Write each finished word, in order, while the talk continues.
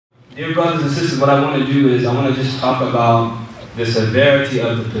Dear brothers and sisters, what I want to do is I want to just talk about the severity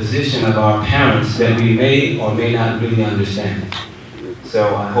of the position of our parents that we may or may not really understand.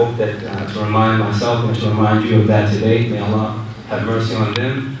 So I hope that to remind myself and to remind you of that today, may Allah have mercy on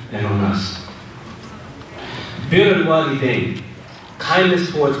them and on us. Bir al-walidain,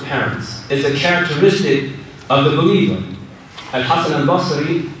 kindness towards parents, is a characteristic of the believer. Al-Hasan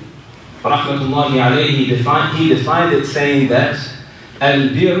al-Basri, rahmatullahi alayhi, he defined it saying that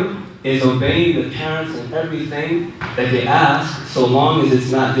al-bir is obeying the parents in everything that they ask, so long as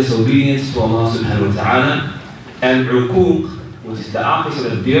it's not disobedience to Allah subhanahu wa ta'ala. And uquq, which is the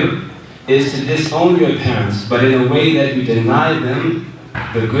opposite of bir, is to disown your parents, but in a way that you deny them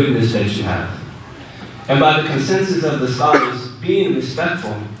the goodness that you have. And by the consensus of the scholars, being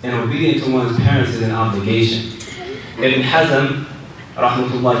respectful and obedient to one's parents is an obligation. Ibn Hazm,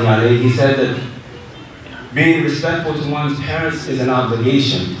 rahmatullahi alayhi, he said that being respectful to one's parents is an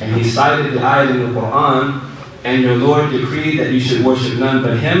obligation. And he cited the ayat in the Quran, and your Lord decreed that you should worship none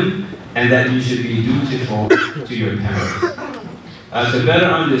but Him, and that you should be dutiful to your parents. To better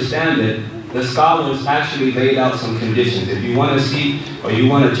understand it, the scholars actually laid out some conditions. If you want to see, or you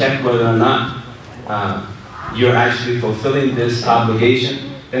want to check whether or not you're actually fulfilling this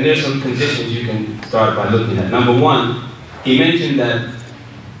obligation, then there's some conditions you can start by looking at. Number one, he mentioned that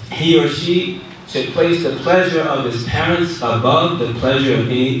he or she should place the pleasure of his parents above the pleasure of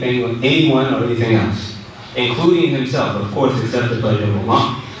anyone or anything else, including himself, of course, except the pleasure of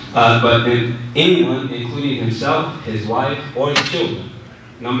Allah. But then anyone, including himself, his wife, or his children.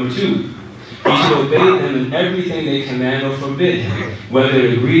 Number two, he should obey them in everything they command or forbid him, whether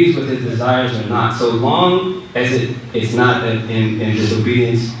it agrees with his desires or not, so long as it's not in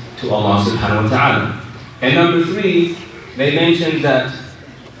disobedience to Allah subhanahu wa ta'ala. And number three, they mentioned that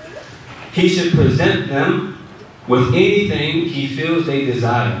he should present them with anything he feels they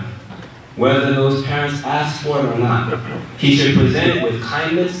desire, whether those parents ask for it or not. He should present it with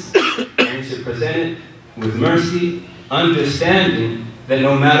kindness, and he should present it with mercy, understanding that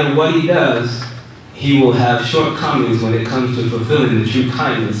no matter what he does, he will have shortcomings when it comes to fulfilling the true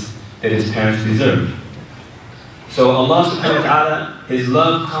kindness that his parents deserve. So Allah subhanahu wa ta'ala, His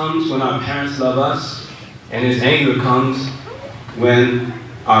love comes when our parents love us, and His anger comes when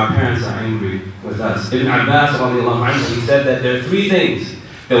our parents are angry with us. Ibn Abbas, radiallahu anhu, he said that there are three things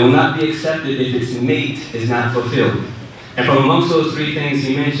that will not be accepted if its mate is not fulfilled. And from amongst those three things,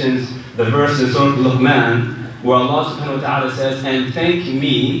 he mentions the verse in Surah Luqman, where Allah subhanahu wa ta'ala says, and thank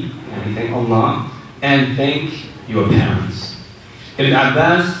me, and thank Allah, and thank your parents. Ibn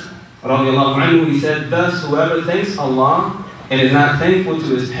Abbas, radiallahu anhu, he said, thus whoever thanks Allah and is not thankful to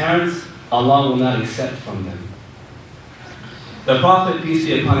his parents, Allah will not accept from them. The Prophet, peace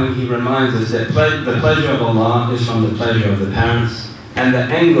be upon him, he reminds us that the pleasure of Allah is from the pleasure of the parents, and the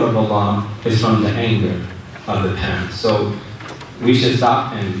anger of Allah is from the anger of the parents. So we should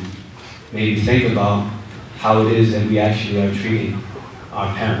stop and maybe think about how it is that we actually are treating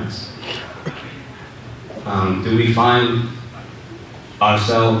our parents. Do we find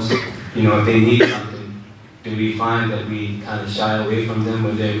ourselves, if they need something, do we find that we kind of shy away from them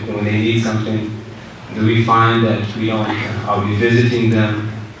when they need something? Do we find that are we visiting them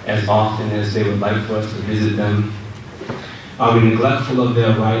as often as they would like for us to visit them? Are we neglectful of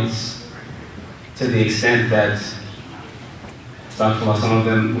their rights to the extent that, some of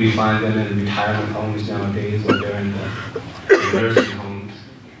them, we find them in retirement homes nowadays, or they're in the nursing homes.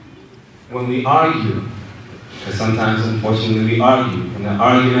 When we argue, because sometimes unfortunately we argue, and the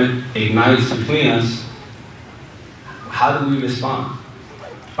argument ignites between us, how do we respond?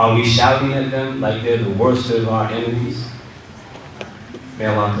 Are we shouting at them like they're the worst of our enemies? May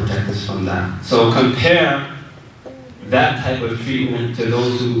Allah protect us from that. So compare that type of treatment to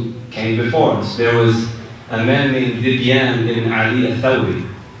those who came before us. There was a man named Dibyan ibn Ali al-Thawri.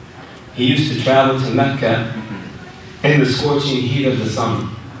 He used to travel to Mecca in the scorching heat of the summer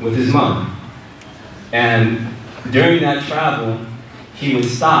with his mother. And during that travel, he would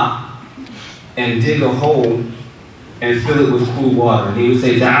stop and dig a hole and fill it with cool water. And he would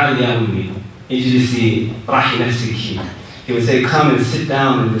say, Ta'ali ya ummi, ijlisi rahi nafsiki. He would say, come and sit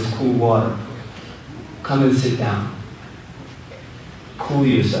down in this cool water. Come and sit down. Cool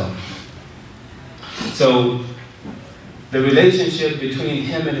yourself. So the relationship between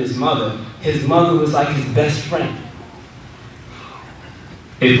him and his mother was like his best friend.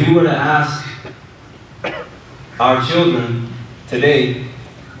 If we were to ask our children today,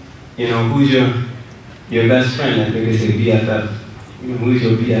 who's your best friend, I think they say BFF. Who's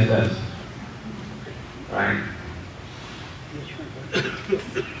your BFF? Right?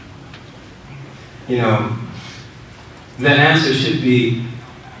 The answer should be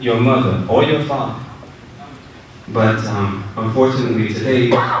your mother or your father. But unfortunately today,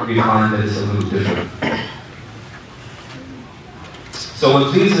 we find that it's a little different. So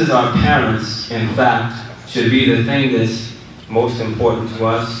what pleases our parents, in fact, should be the thing that's most important to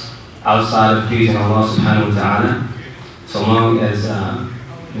us outside of pleasing Allah subhanahu wa ta'ala, so long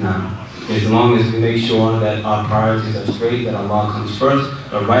as we make sure that our priorities are straight, that Allah comes first,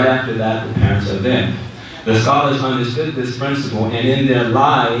 but right after that, the parents are there. The scholars understood this principle, and in their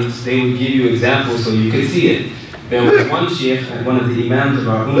lives, they would give you examples so you could see it. There was one sheikh, one of the imams of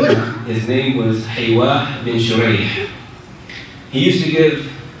our ummah, his name was Hiwah bin Shurayh. He used to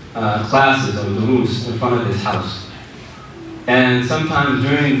give classes or durus in front of his house. And sometimes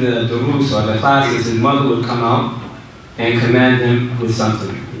during the durus or the classes, his mother would come out and command him with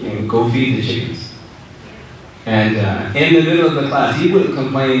something. Go feed the chickens. And in the middle of the class, he would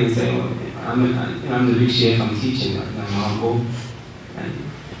complain and say, well, I'm the big sheikh, I'm teaching. Mom, go.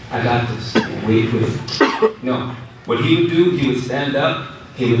 I got this. Wait. No. What he would do, he would stand up,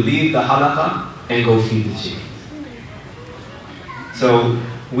 he would leave the halaqah and go feed the chickens. So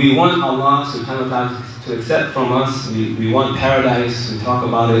we want Allah subhanahu wa ta'ala to accept from us. We want paradise, we talk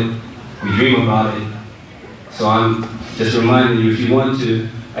about it, we dream about it. So I'm just reminding you, if you want to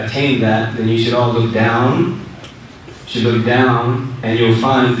attain that, then you should all look down. You should look down and you'll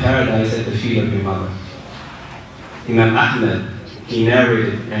find paradise at the feet of your mother. Imam Ahmad, he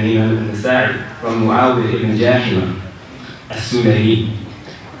narrated, and Imam al-Nasai, from Muawiyah ibn Jahima as-Sudani.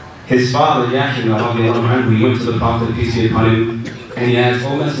 His father, Yahima, he went to the Prophet, peace be upon him, and he asked,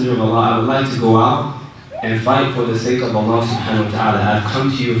 O Messenger of Allah, I would like to go out and fight for the sake of Allah subhanahu wa ta'ala. I've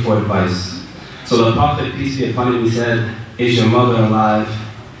come to you for advice. So the Prophet, peace be upon him, he said, is your mother alive?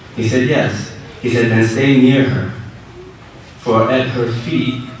 He said, yes. He said, then stay near her, for at her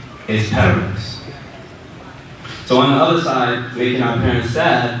feet is paradise. So on the other side, making our parents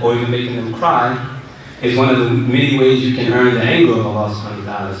sad or even making them cry is one of the many ways you can earn the anger of Allah subhanahu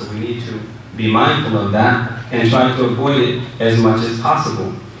wa ta'ala. So we need to be mindful of that and try to avoid it as much as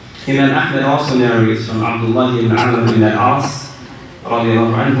possible. Imam Ahmad also narrates from Abdullah ibn Amr ibn al-As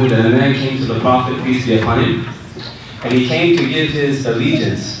that a man came to the Prophet, peace be upon him, and he came to give his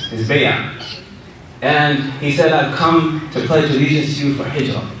allegiance, his bay'ah. And he said, I've come to pledge allegiance to you for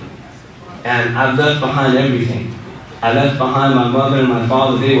hijrah. And I've left behind everything. I left behind my mother and my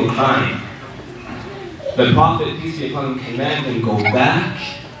father, they were crying. The Prophet, peace be upon him, commanded them, go back,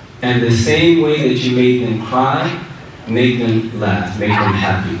 and the same way that you made them cry, make them laugh, make them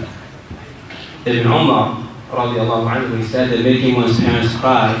happy. Ibn Umar, radiallahu anhu, he said that making one's parents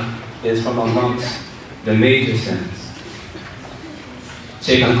cry is from amongst the major sins.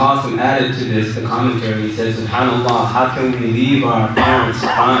 Shaykh al-Qasim added to this, the commentary, he says, SubhanAllah, how can we leave our parents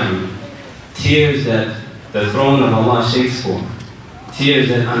crying? Tears that the throne of Allah shakes for. Tears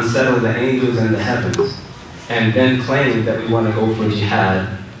that unsettle the angels in the heavens. And then claim that we want to go for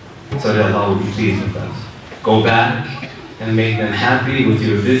jihad so that Allah will be pleased with us. Go back and make them happy with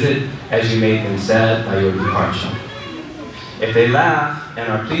your visit as you made them sad by your departure. If they laugh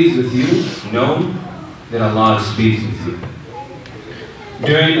and are pleased with you, know that Allah is pleased with you.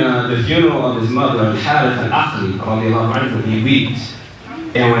 During the funeral of his mother, Al-Harith al-Aqli, he wept.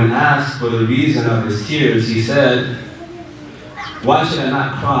 And when asked for the reason of his tears, he said, why should I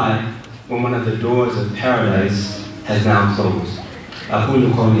not cry when one of the doors of paradise has now closed?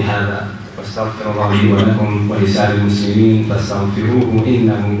 أقول قولي هذا واستغفر الله لي ولكم ولسائر المسلمين فاستغفروه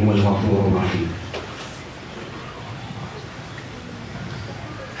إنه هو الغفور الرحيم.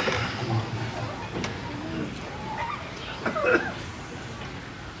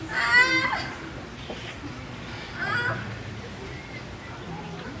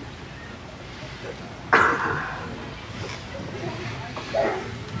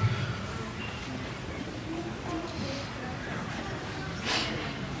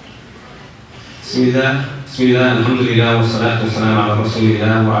 بسم الله الحمد لله والصلاة والسلام على رسول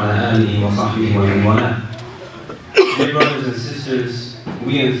الله وعلى آله وصحبه ومن والاه. Dear brothers and sisters,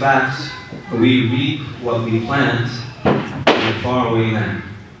 we reap what we plant in a faraway land.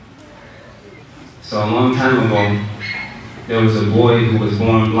 So a long time ago, there was a boy who was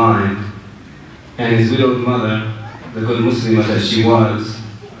born blind, and his widowed mother, the good Muslimah that she was,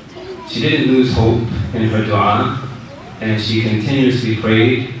 she didn't lose hope in her dua, and she continuously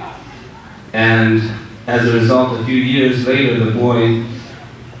prayed. And as a result, a few years later, the boy,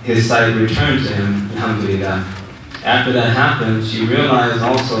 his sight returned to him, alhamdulillah. After that happened, she realized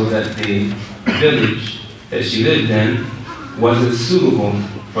also that the village that she lived in wasn't suitable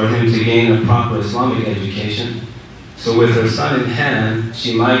for him to gain a proper Islamic education. So with her son in hand,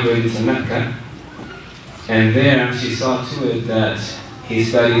 she migrated to Mecca, and there she saw to it that he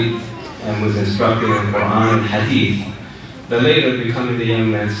studied and was instructed in Quran and Hadith, the later becoming the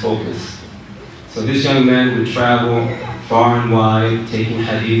young man's focus. So this young man would travel far and wide, taking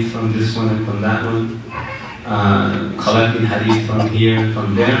Hadith from this one and from that one, collecting Hadith from here and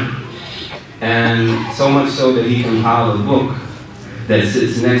from there, and so much so that he compiled a book that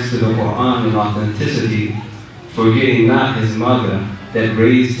sits next to the Quran in authenticity, forgetting not his mother that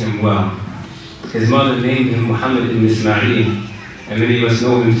raised him well. His mother named him Muhammad ibn Ismail, and many of us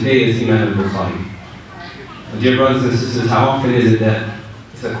know him today as Imam al-Bukhari. Dear brothers and sisters, how often is it that,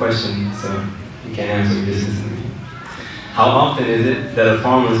 it's a question, so you can't answer this instantly. How often is it that a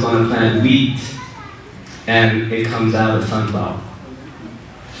farmer is going to plant wheat and it comes out a sunflower?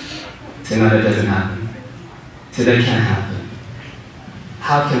 Say, no, that doesn't happen. Say, that can't happen.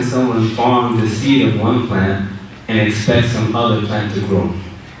 How can someone farm the seed of one plant and expect some other plant to grow?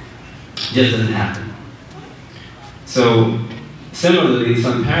 It just doesn't happen. So, similarly,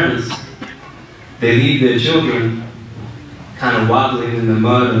 some parents, they leave their children kind of wobbling in the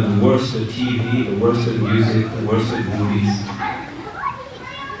mud of the worst of TV, the worst of music, the worst of movies,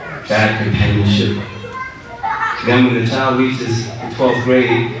 bad companionship. Then when the child reaches the 12th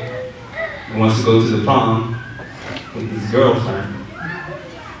grade and wants to go to the prom with his girlfriend,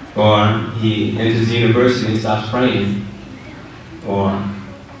 or he enters university and stops praying, or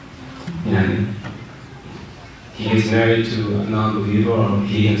he gets married to a non-believer, or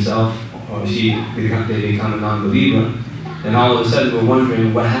he himself or they become a non-believer, then all of a sudden we're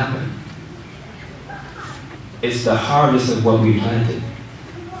wondering what happened. It's the harvest of what we planted.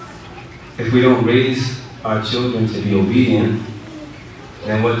 If we don't raise our children to be obedient,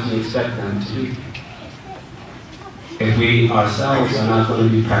 then what do you expect them to do? If we ourselves are not going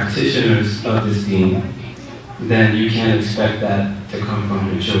to be practitioners of this deen, then you can't expect that to come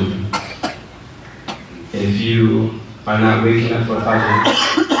from your children. If you are not waking up for Fajr,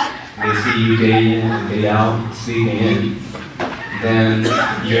 they see you day in and day out, sleeping in, then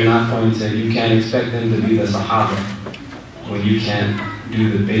you can't expect them to be the Sahaba when you can't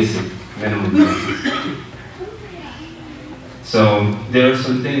do the basic minimum things. So there are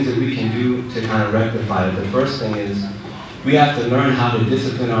some things that we can do to kind of rectify it. The first thing is we have to learn how to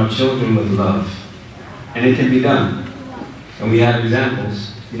discipline our children with love. And it can be done. And we have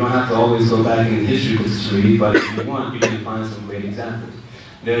examples. You don't have to always go back in history books to read, but if you want, you can find some great examples.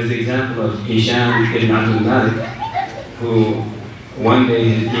 There's the example of Ihsan ibn Abdullah, who one day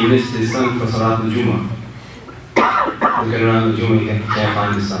he missed his son for Salat al-Jumu'ah. Looking around the Jumu'ah, he can't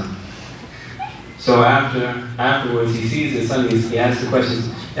find his son. So afterwards, he sees his son, he asks the questions,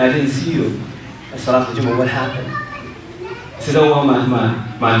 I didn't see you at Salat al-Jumu'ah, what happened? He said, oh, well,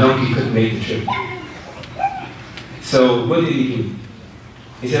 my donkey couldn't make the trip. So what did he do?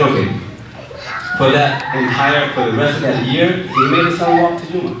 He said, okay, for the rest of that year, he made his son walk to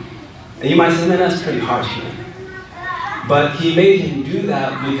Jumu'ah. And you might say, man, that's pretty harsh, man. But he made him do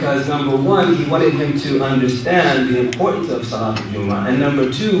that because, number one, he wanted him to understand the importance of Salat al-Jumu'ah. And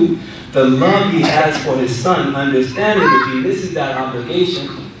number two, the love he has for his son, understanding if he misses that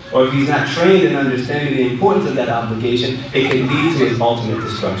obligation, or if he's not trained in understanding the importance of that obligation, it can lead to his ultimate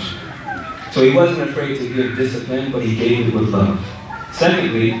destruction. So he wasn't afraid to give discipline, but he gave it with love.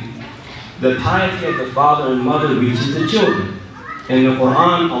 Secondly, the piety of the father and mother reaches the children. In the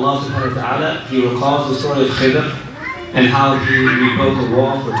Quran, Allah subhanahu wa ta'ala, He recalls the story of Khutbah and how He rebuilt a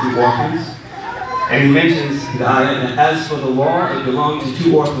wall for 2 orphans. And He mentions the ayah, and as for the wall, it belonged to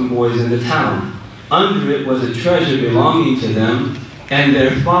 2 orphan boys in the town. Under it was a treasure belonging to them, and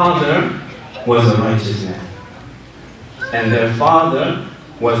their father was a righteous man. And their father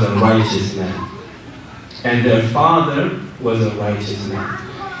was a righteous man. And their father was a righteous man.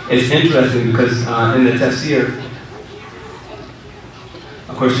 It's interesting because in the tafsir,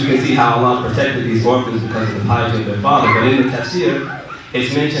 of course you can see how Allah protected these orphans because of the piety of their father, but in the tafsir,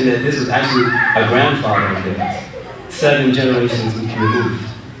 it's mentioned that this was actually a grandfather of theirs, 7 generations removed.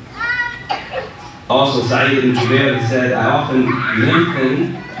 Also, Sa'id ibn Jubair, he said, I often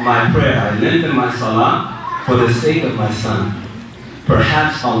lengthen my prayer, I lengthen my salah for the sake of my son.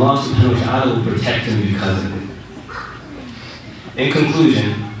 Perhaps Allah subhanahu wa ta'ala will protect him because of it. In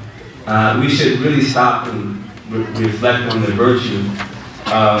conclusion, we should really stop and reflect on the virtue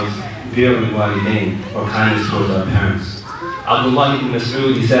of birrul walidain, or kindness towards our parents. Abdullah ibn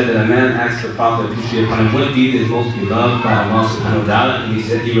Mas'ud, he said that a man asked the Prophet, peace be upon him, what deed is most beloved by Allah subhanahu wa ta'ala? And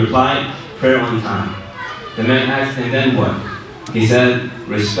he replied, prayer on time. The man asked, and then what? He said,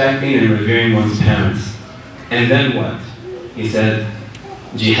 respecting and revering one's parents. And then what? He said,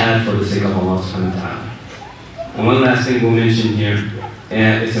 jihad for the sake of Allah subhanahu wa ta'ala. And one last thing we'll mention here,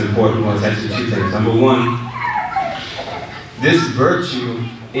 and it's important, well, it's actually 2 things. Number one, This virtue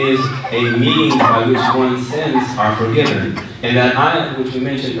is a means by which one's sins are forgiven. And that ayah which we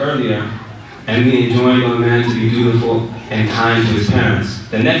mentioned earlier, and we enjoin on man to be dutiful and kind to his parents.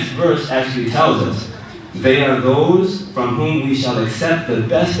 The next verse actually tells us, they are those from whom we shall accept the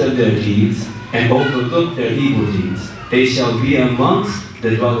best of their deeds and overlook their evil deeds. They shall be amongst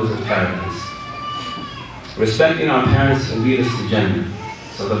the dwellers of paradise. Respecting our parents will lead us to Jannah.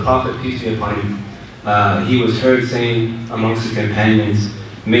 So the Prophet, peace be upon him, he was heard saying amongst the companions,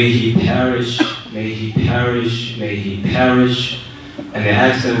 may he perish, may he perish, may he perish. And they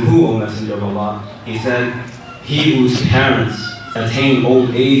asked him, who, O Messenger of Allah? He said, he whose parents attain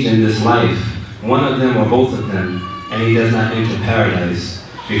old age in this life, one of them or both of them, and he does not enter paradise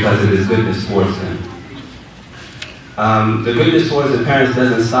because of his goodness towards them. The goodness towards the parents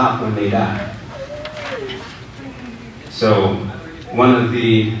doesn't stop when they die. So one of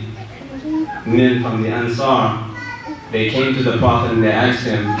the men from the Ansar, they came to the Prophet and they asked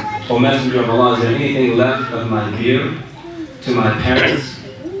him, O Messenger of Allah, is there anything left of my beer to my parents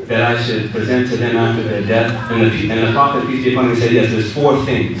that I should present to them after their death? And the Prophet, peace be upon him, said, yes, there's 4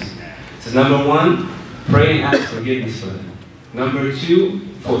 things. It says, number 1, pray and ask forgiveness for them. Number 2,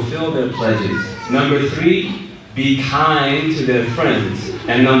 fulfill their pledges. Number 3, be kind to their friends.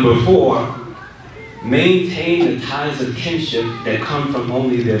 And number 4, maintain the ties of kinship that come from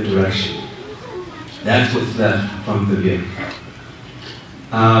only their direction. That's what's left from the beer.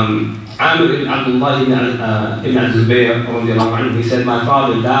 Amr ibn Abdullah ibn Zubayr, he said, my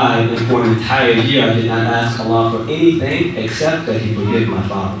father died, and for an entire year I did not ask Allah for anything except that he forgive my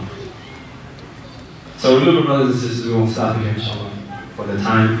father. So remember, brothers and sisters, we won't stop here, inshallah, for the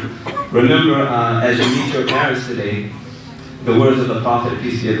time. Remember, as you meet your parents today, the words of the Prophet,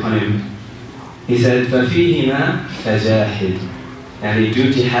 peace be upon him, he said, فَفِيهِمَا فَجَاهِدْ, and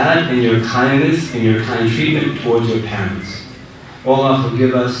do jihad in your kindness, in your kind treatment towards your parents. Oh Allah,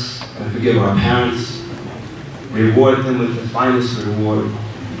 forgive us and forgive our parents. Reward them with the finest reward.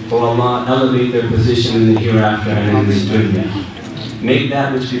 Oh Allah, elevate their position in the hereafter and in this dunya. Make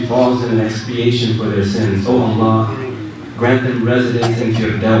that which befalls them an expiation for their sins. Oh Allah, grant them residence in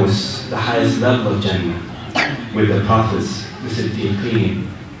Firdaus, the highest level of Jannah, with the prophets, the Siddiqeen,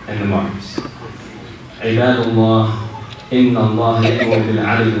 and the martyrs. Ibadullah, إن الله يأمر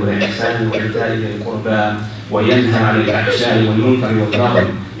بالعدل والإحسان وإيتاء ذي القربى وينهى عن الفحشاء والمنكر والبغي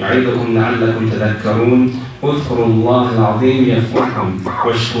يعظكم لعلكم تذكرون اذكروا الله العظيم يذكركم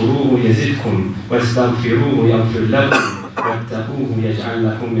واشكروه يزدكم واستغفروه يغفر لكم واتقوه يجعل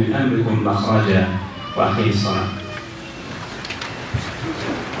لكم من أمركم مخرجا وأقيموا الصلاة.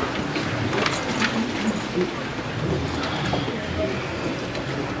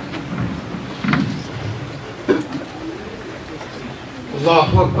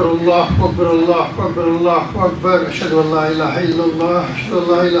 الله أكبر الله أكبر الله أكبر الله أكبر أشهد أن لا إله إلا الله أشهد أن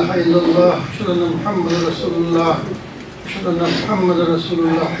لا إله إلا الله أشهد أن محمد رسول الله أشهد أن محمد رسول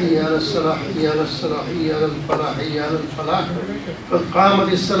الله حي على الصلاة حي على الصلاة حي على الفلاح حي على الفلاح قد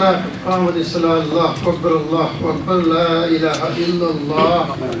قامت الصلاة قد قامت الصلاة الله أكبر لا إله إلا الله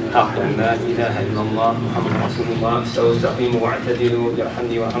حق لا إله إلا الله محمد رسول الله استووا استقيموا واعتدلوا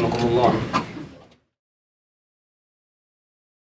يرحمني ويرحمكم الله.